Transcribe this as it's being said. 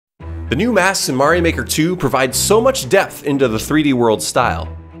The new masks in Mario Maker 2 provide so much depth into the 3D world style.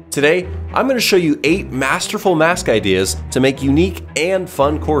 Today, I'm going to show you 8 masterful mask ideas to make unique and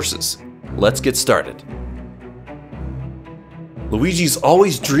fun courses. Let's get started. Luigi's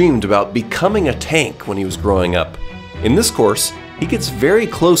always dreamed about becoming a tank when he was growing up. In this course, he gets very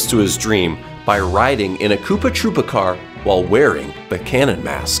close to his dream by riding in a Koopa Troopa car while wearing the cannon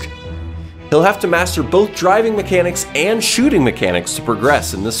mask. He'll have to master both driving mechanics and shooting mechanics to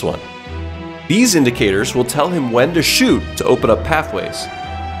progress in this one. These indicators will tell him when to shoot to open up pathways.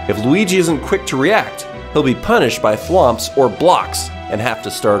 If Luigi isn't quick to react, he'll be punished by thwomps or blocks and have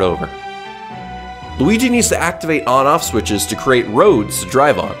to start over. Luigi needs to activate on-off switches to create roads to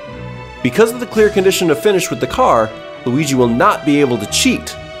drive on. Because of the clear condition to finish with the car, Luigi will not be able to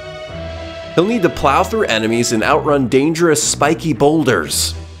cheat. He'll need to plow through enemies and outrun dangerous spiky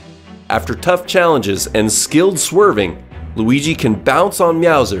boulders. After tough challenges and skilled swerving, Luigi can bounce on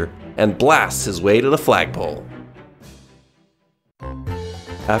Meowser and blast his way to the flagpole.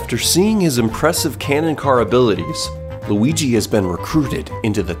 After seeing his impressive cannon car abilities, Luigi has been recruited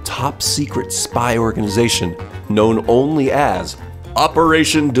into the top secret spy organization known only as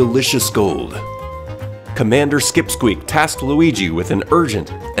Operation Delicious Gold. Commander Skipsqueak tasked Luigi with an urgent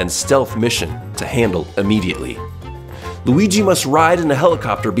and stealth mission to handle immediately. Luigi must ride in a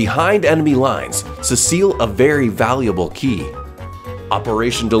helicopter behind enemy lines to seal a very valuable key.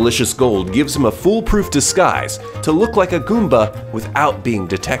 Operation Delicious Gold gives him a foolproof disguise to look like a Goomba without being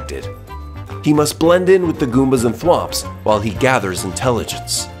detected. He must blend in with the Goombas and Thwomps while he gathers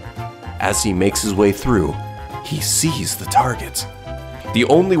intelligence. As he makes his way through, he sees the target. The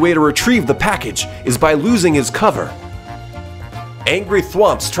only way to retrieve the package is by losing his cover. Angry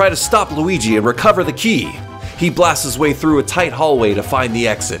Thwomps try to stop Luigi and recover the key. He blasts his way through a tight hallway to find the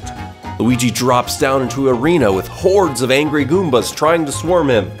exit. Luigi drops down into an arena with hordes of angry Goombas trying to swarm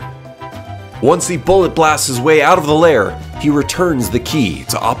him. Once he bullet blasts his way out of the lair, he returns the key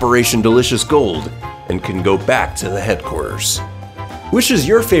to Operation Delicious Gold and can go back to the headquarters. Which is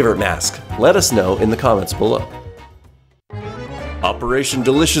your favorite mask? Let us know in the comments below. Operation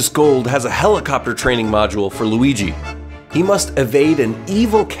Delicious Gold has a helicopter training module for Luigi. He must evade an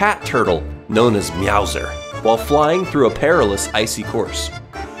evil cat turtle known as Meowser while flying through a perilous icy course.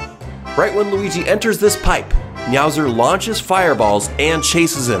 Right when Luigi enters this pipe, Meowser launches fireballs and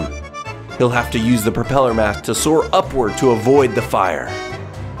chases him. He'll have to use the propeller mask to soar upward to avoid the fire.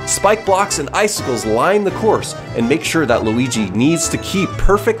 Spike blocks and icicles line the course and make sure that Luigi needs to keep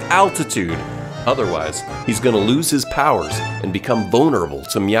perfect altitude. Otherwise, he's going to lose his powers and become vulnerable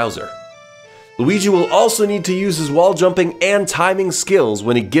to Meowser. Luigi will also need to use his wall jumping and timing skills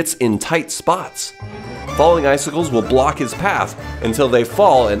when he gets in tight spots. Falling icicles will block his path until they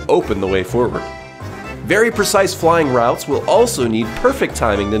fall and open the way forward. Very precise flying routes will also need perfect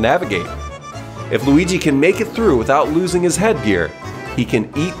timing to navigate. If Luigi can make it through without losing his headgear, he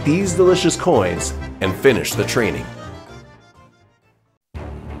can eat these delicious coins and finish the training.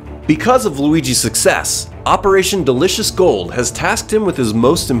 Because of Luigi's success, Operation Delicious Gold has tasked him with his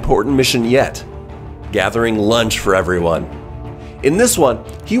most important mission yet: gathering lunch for everyone. In this one,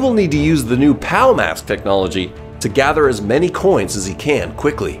 he will need to use the new POW mask technology to gather as many coins as he can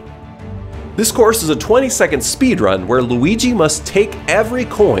quickly. This course is a 20-second speedrun where Luigi must take every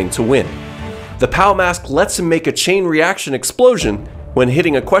coin to win. The POW mask lets him make a chain reaction explosion when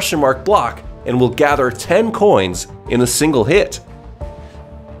hitting a question mark block and will gather 10 coins in a single hit.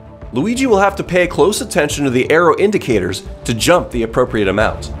 Luigi will have to pay close attention to the arrow indicators to jump the appropriate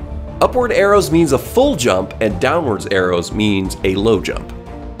amount. Upward arrows means a full jump and downwards arrows means a low jump.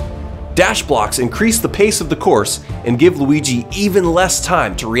 Dash blocks increase the pace of the course and give Luigi even less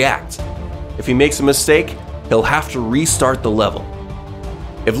time to react. If he makes a mistake, he'll have to restart the level.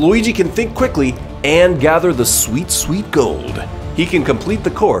 If Luigi can think quickly and gather the sweet, sweet gold, he can complete the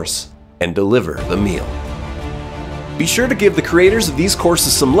course and deliver the meal. Be sure to give the creators of these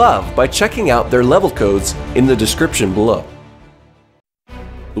courses some love by checking out their level codes in the description below.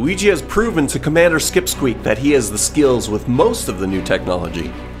 Luigi has proven to Commander Skipsqueak that he has the skills with most of the new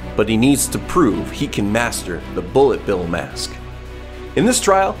technology, but he needs to prove he can master the Bullet Bill mask. In this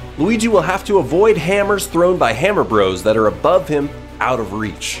trial, Luigi will have to avoid hammers thrown by hammer bros that are above him out of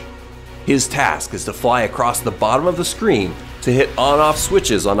reach. His task is to fly across the bottom of the screen to hit on-off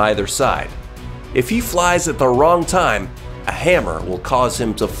switches on either side. If he flies at the wrong time, a hammer will cause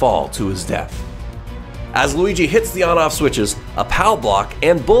him to fall to his death. As Luigi hits the on-off switches, a POW block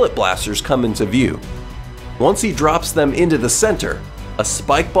and bullet blasters come into view. Once he drops them into the center, a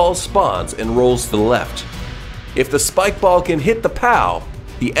spike ball spawns and rolls to the left. If the spike ball can hit the POW,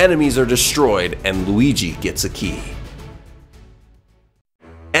 the enemies are destroyed and Luigi gets a key.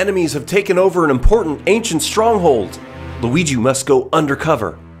 Enemies have taken over an important ancient stronghold. Luigi must go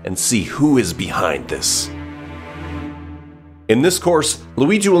undercover and see who is behind this. In this course,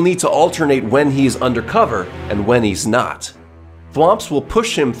 Luigi will need to alternate when he is undercover and when he's not. Thwomps will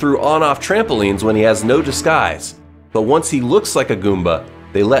push him through on-off trampolines when he has no disguise, but once he looks like a Goomba,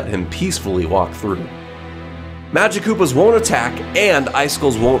 they let him peacefully walk through. Magikoopas won't attack and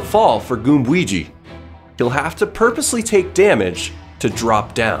icicles won't fall for Goombluigi. He'll have to purposely take damage to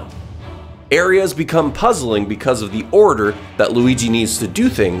drop down. Areas become puzzling because of the order that Luigi needs to do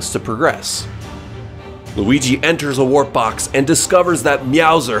things to progress. Luigi enters a warp box and discovers that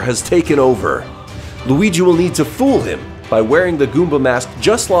Meowser has taken over. Luigi will need to fool him by wearing the Goomba mask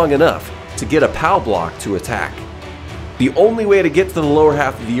just long enough to get a POW block to attack. The only way to get to the lower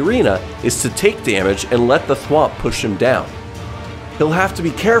half of the arena is to take damage and let the Thwomp push him down. He'll have to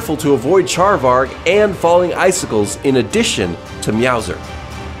be careful to avoid Charvarg and falling icicles in addition to Meowser.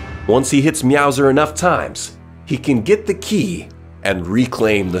 Once he hits Meowser enough times, he can get the key and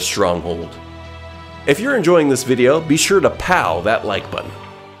reclaim the stronghold. If you're enjoying this video, be sure to pow that like button.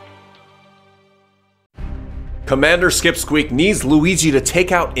 Commander Skipsqueak needs Luigi to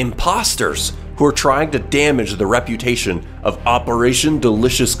take out imposters who are trying to damage the reputation of Operation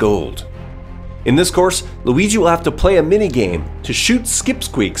Delicious Gold. In this course, Luigi will have to play a minigame to shoot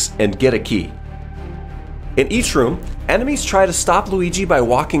Skipsqueaks and get a key. In each room, enemies try to stop Luigi by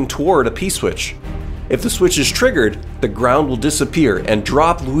walking toward a P-switch. If the switch is triggered, the ground will disappear and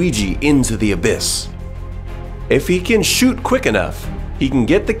drop Luigi into the abyss. If he can shoot quick enough, he can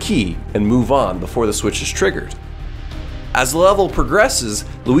get the key and move on before the switch is triggered. As the level progresses,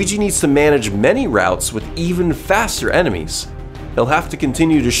 Luigi needs to manage many routes with even faster enemies. He'll have to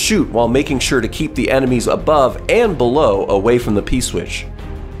continue to shoot while making sure to keep the enemies above and below away from the P-switch.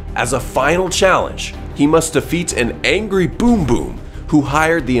 As a final challenge, he must defeat an angry Boom Boom who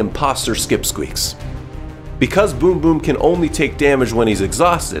hired the imposter Skipsqueaks. Because Boom Boom can only take damage when he's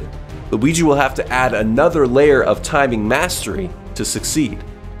exhausted, Luigi will have to add another layer of timing mastery to succeed.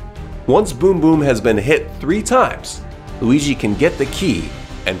 Once Boom Boom has been hit 3 times, Luigi can get the key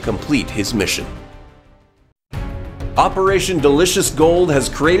and complete his mission. Operation Delicious Gold has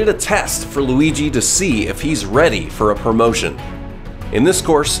created a test for Luigi to see if he's ready for a promotion. In this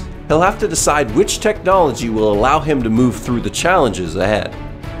course, he'll have to decide which technology will allow him to move through the challenges ahead.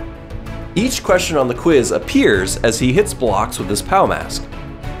 Each question on the quiz appears as he hits blocks with his POW mask.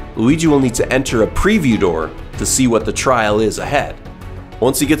 Luigi will need to enter a preview door to see what the trial is ahead.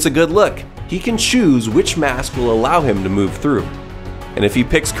 Once he gets a good look, he can choose which mask will allow him to move through. And if he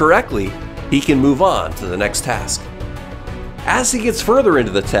picks correctly, he can move on to the next task. As he gets further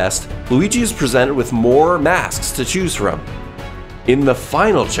into the test, Luigi is presented with more masks to choose from. In the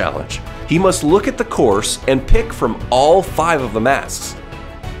final challenge, he must look at the course and pick from all 5 of the masks.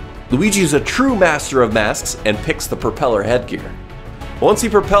 Luigi is a true master of masks and picks the propeller headgear. Once he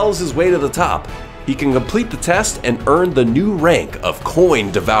propels his way to the top, he can complete the test and earn the new rank of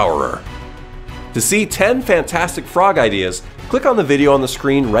Coin Devourer. To see 10 fantastic frog ideas, click on the video on the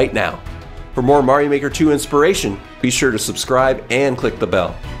screen right now. For more Mario Maker 2 inspiration, be sure to subscribe and click the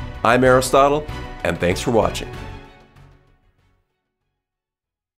bell. I'm Arrowstotle, and thanks for watching.